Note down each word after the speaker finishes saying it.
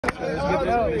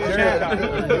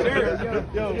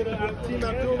Yo, Team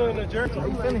Abdullah and the Jerk. Are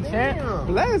you feeling champ?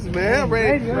 Bless, man.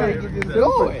 Ready to get this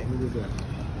going.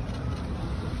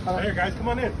 Here, guys, come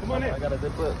on in. Come on in. I got a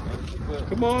good foot.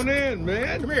 Come on in,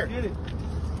 man. Come here. Get it.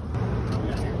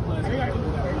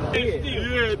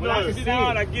 Yeah, when I sit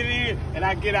down, I get in and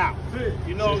I get out.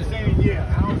 You know what I'm saying?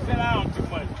 Yeah, I don't sit down too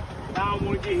much. I don't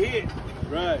want to get hit.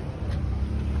 Right.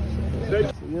 You know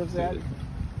what I'm saying?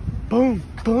 Boom,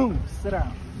 boom, sit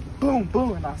down. Boom,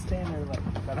 boom, and I stand there like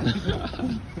that. I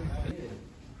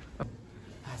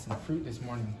had some fruit this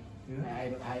morning. Yeah. I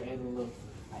ate a little.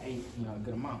 I ate, a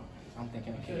good amount. So I'm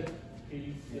thinking, okay. Can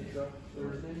you pick up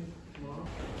Thursday, tomorrow?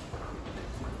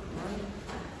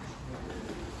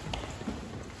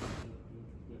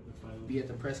 Be at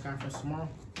the press conference tomorrow?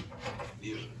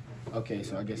 Yeah. Okay,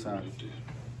 so I guess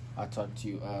I'll talk to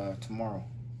you tomorrow.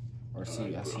 Or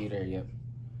I'll see you there, yep.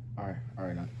 All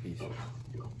right, now, peace.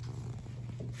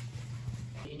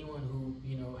 Anyone who,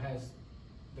 has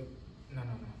the, no.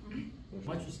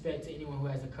 Much respect to anyone who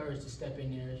has the courage to step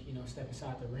in there, step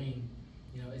inside the ring.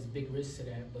 It's big risk to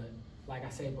that, but like I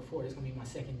said before, this is gonna be my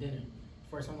second dinner.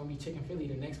 First one gonna be chicken Philly,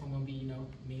 the next one gonna be,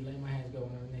 me letting my hands go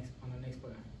on the next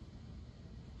play.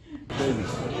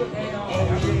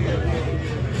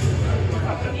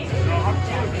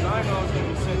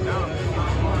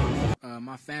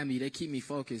 My family, they keep me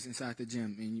focused inside the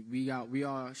gym, and we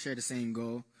all share the same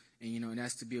goal, and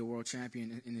that's to be a world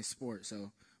champion in this sport.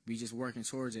 So we just working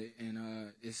towards it,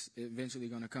 and it's eventually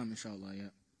gonna come, inshallah.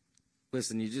 Yeah.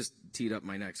 Listen, you just teed up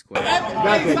my next question.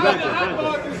 That's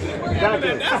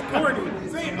corny.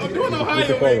 See, I'm doing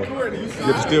Ohio way corny. Get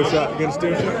a still shot. Get a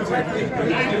still shot.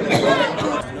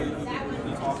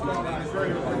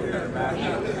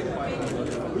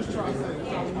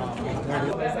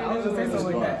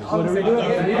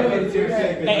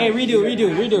 Hey, redo.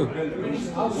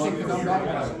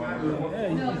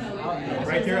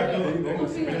 Right there, Abdullah.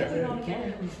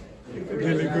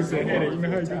 Then it goes to edit. You know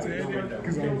how you go to edit?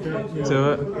 Because I'm fair.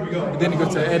 So then it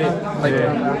goes to edit, like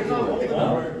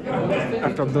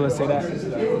after Abdullah say that.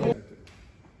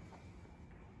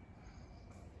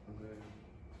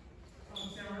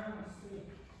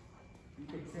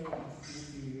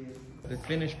 The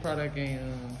finished product ain't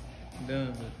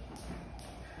done, but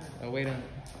I wait on it.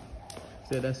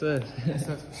 So that's us. That's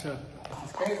us for sure.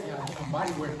 It's crazy how different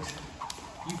body works.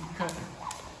 You can cut,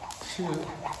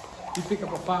 you pick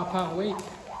up a 5-pound weight,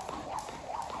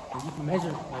 and you can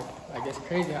measure, like it's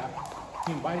crazy how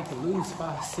human body can lose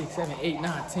 5, 6, 7, 8,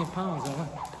 9, 10 pounds in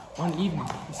one evening.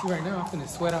 You see right now, I'm finna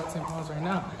sweat out 10 pounds right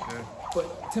now. Sure.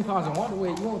 But 10 pounds in water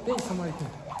weight, you won't think somebody can,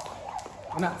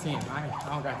 well not 10, I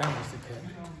don't got that much to cut.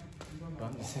 But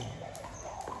I'm just saying.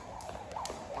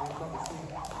 Yeah,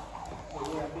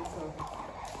 I think so.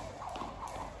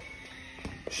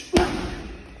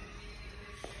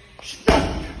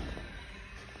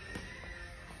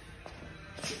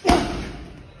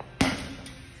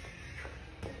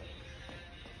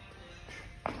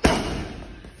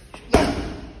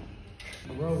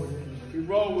 He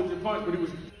rolled with your punch, but he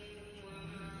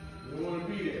didn't want to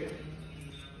be there.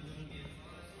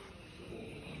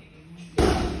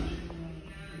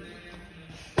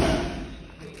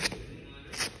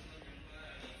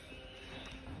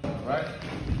 Right?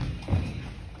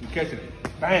 You catching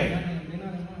it. Bang.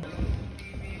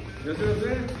 You see what I'm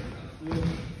saying? Yeah.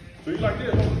 So you like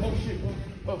this. Oh shit.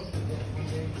 Oh.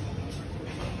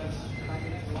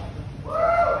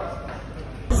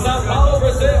 Sao Paulo,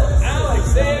 Brazil,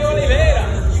 Alex De Oliveira.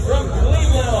 From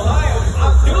Cleveland, Ohio,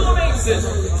 Abdullahmason.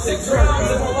 6 rounds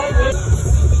in the lightweight.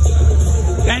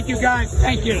 Thank you, guys.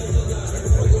 Thank you. It's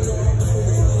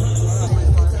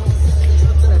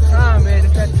that time, man.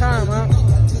 It's that time, huh?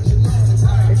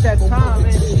 It's that time,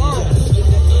 man. Come on.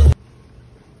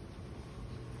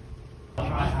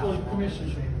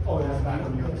 Oh, that's back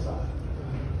on the other side.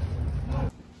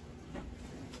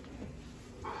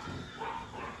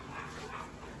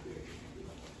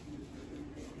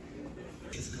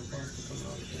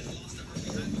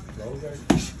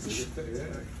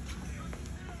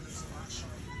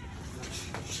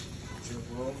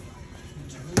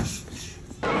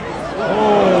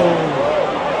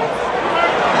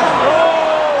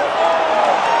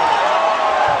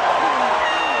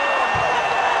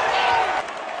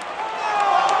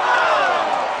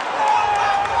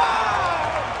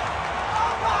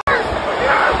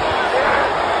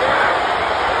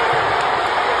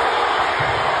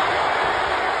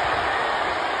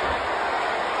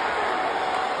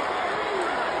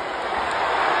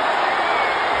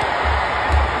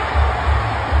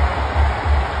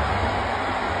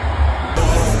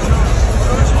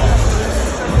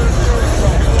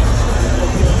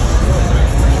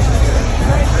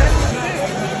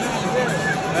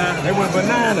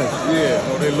 Atlanta.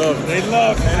 Yeah, oh, they love it. They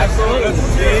love it. Absolutely.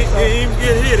 He even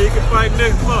get hit. He can fight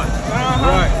next month.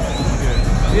 Right.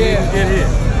 Yeah. Get hit.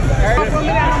 I'm from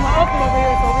there. I'm an uncle over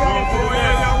here, so we all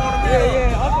Y'all want to meet up?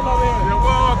 yeah, uncle over here. Yeah,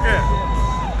 where Uncle at?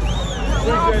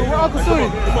 We're Uncle Sudi.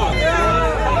 Come on.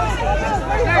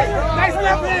 Nice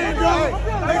left hand, bro.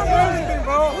 Thanks for everything,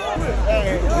 bro.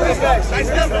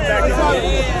 Nice left hand.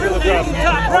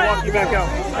 I'll walk you back out.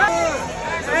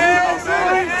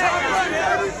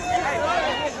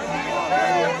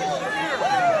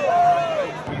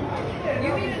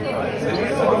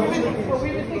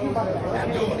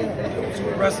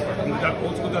 Wrestling.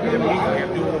 Old school WWE, you have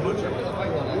to do a whole bunch of it.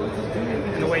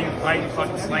 And the way you fight, you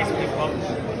fucking slice people up.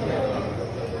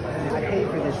 I paid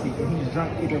for this seat, and he's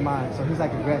drunk either mine, so he's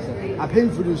like aggressive. I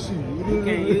paid for this seat.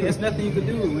 There's nothing you can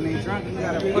do when they drunk. You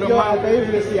gotta put them Yo, out. I paid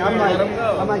for this seat. I'm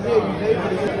like, yeah, you paid for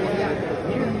this seat.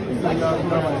 He's like, I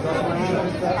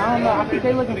don't know. I think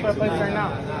they're looking for a place right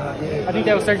now. I think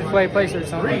they were searching for a place or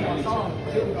something.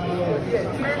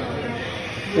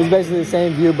 It's basically the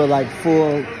same view, but like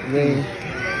full ring.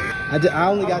 I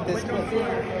only got this. I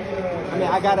mean,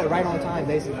 I got it right on time,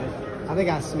 basically. I think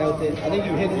I smelt it. I think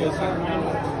you hit it or something. A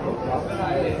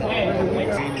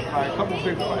couple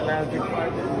big fights, last big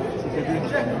fight.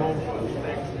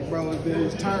 Bro, it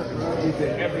was turned, bro.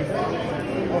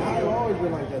 Ohio always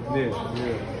been like that.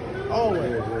 Yeah.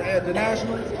 Always. At the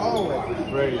Nationals, always.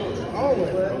 Great.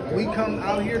 Always. We come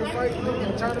out here to fight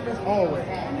in tournaments, always.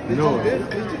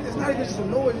 It's not even just a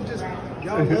noise, it's just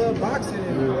y'all love boxing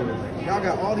and y'all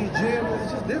got all these gyms.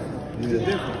 It's just different. It's just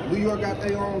different. New York got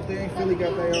their own thing, Philly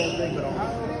got their own thing, but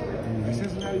Ohio,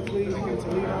 Cincinnati, Cleveland,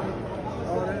 Toledo,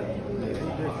 all that, it's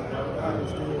different. Ohio's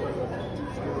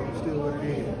still what it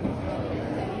is.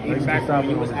 Even back when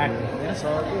he was active. That's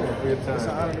all good. It's an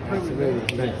honor and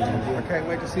privilege. I can't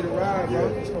wait to see the ride, bro.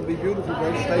 It's gonna be beautiful,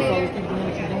 bro. Stay focused, keep doing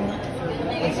what you're doing. You know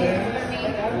what I'm saying?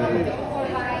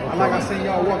 Like I seen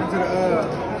y'all walking to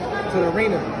the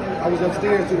arena. I was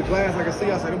upstairs to the glass. Like I see,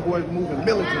 I said, them boys moving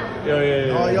militant.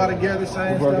 Yeah. All y'all together,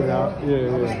 same stuff. Working out. Yeah.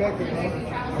 I respect it,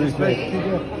 man. Appreciate it. Keep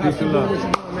doing Peace and love. what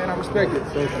you're doing, man. I respect it. I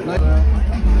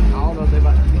don't know if they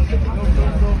about to.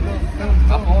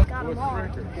 Got him all.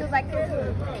 He was like this.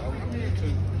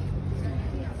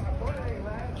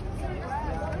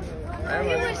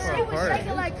 He was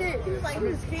shaking like this. He was like, he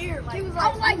was scared. He was like, I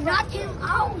was like, knock him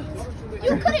out.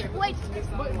 You couldn't wait.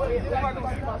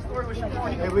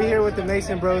 Hey, we're here with the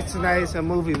Mason Bros tonight. It's a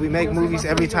movie. We make movies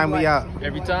every time we out.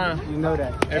 Every time. You know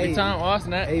that. Every time,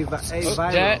 Austin. That. Hey,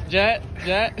 viral. Jet.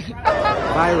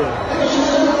 Viral.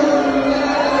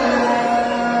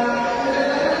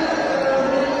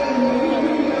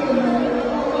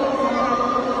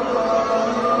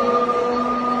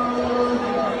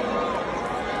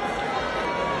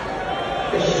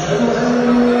 Thank you.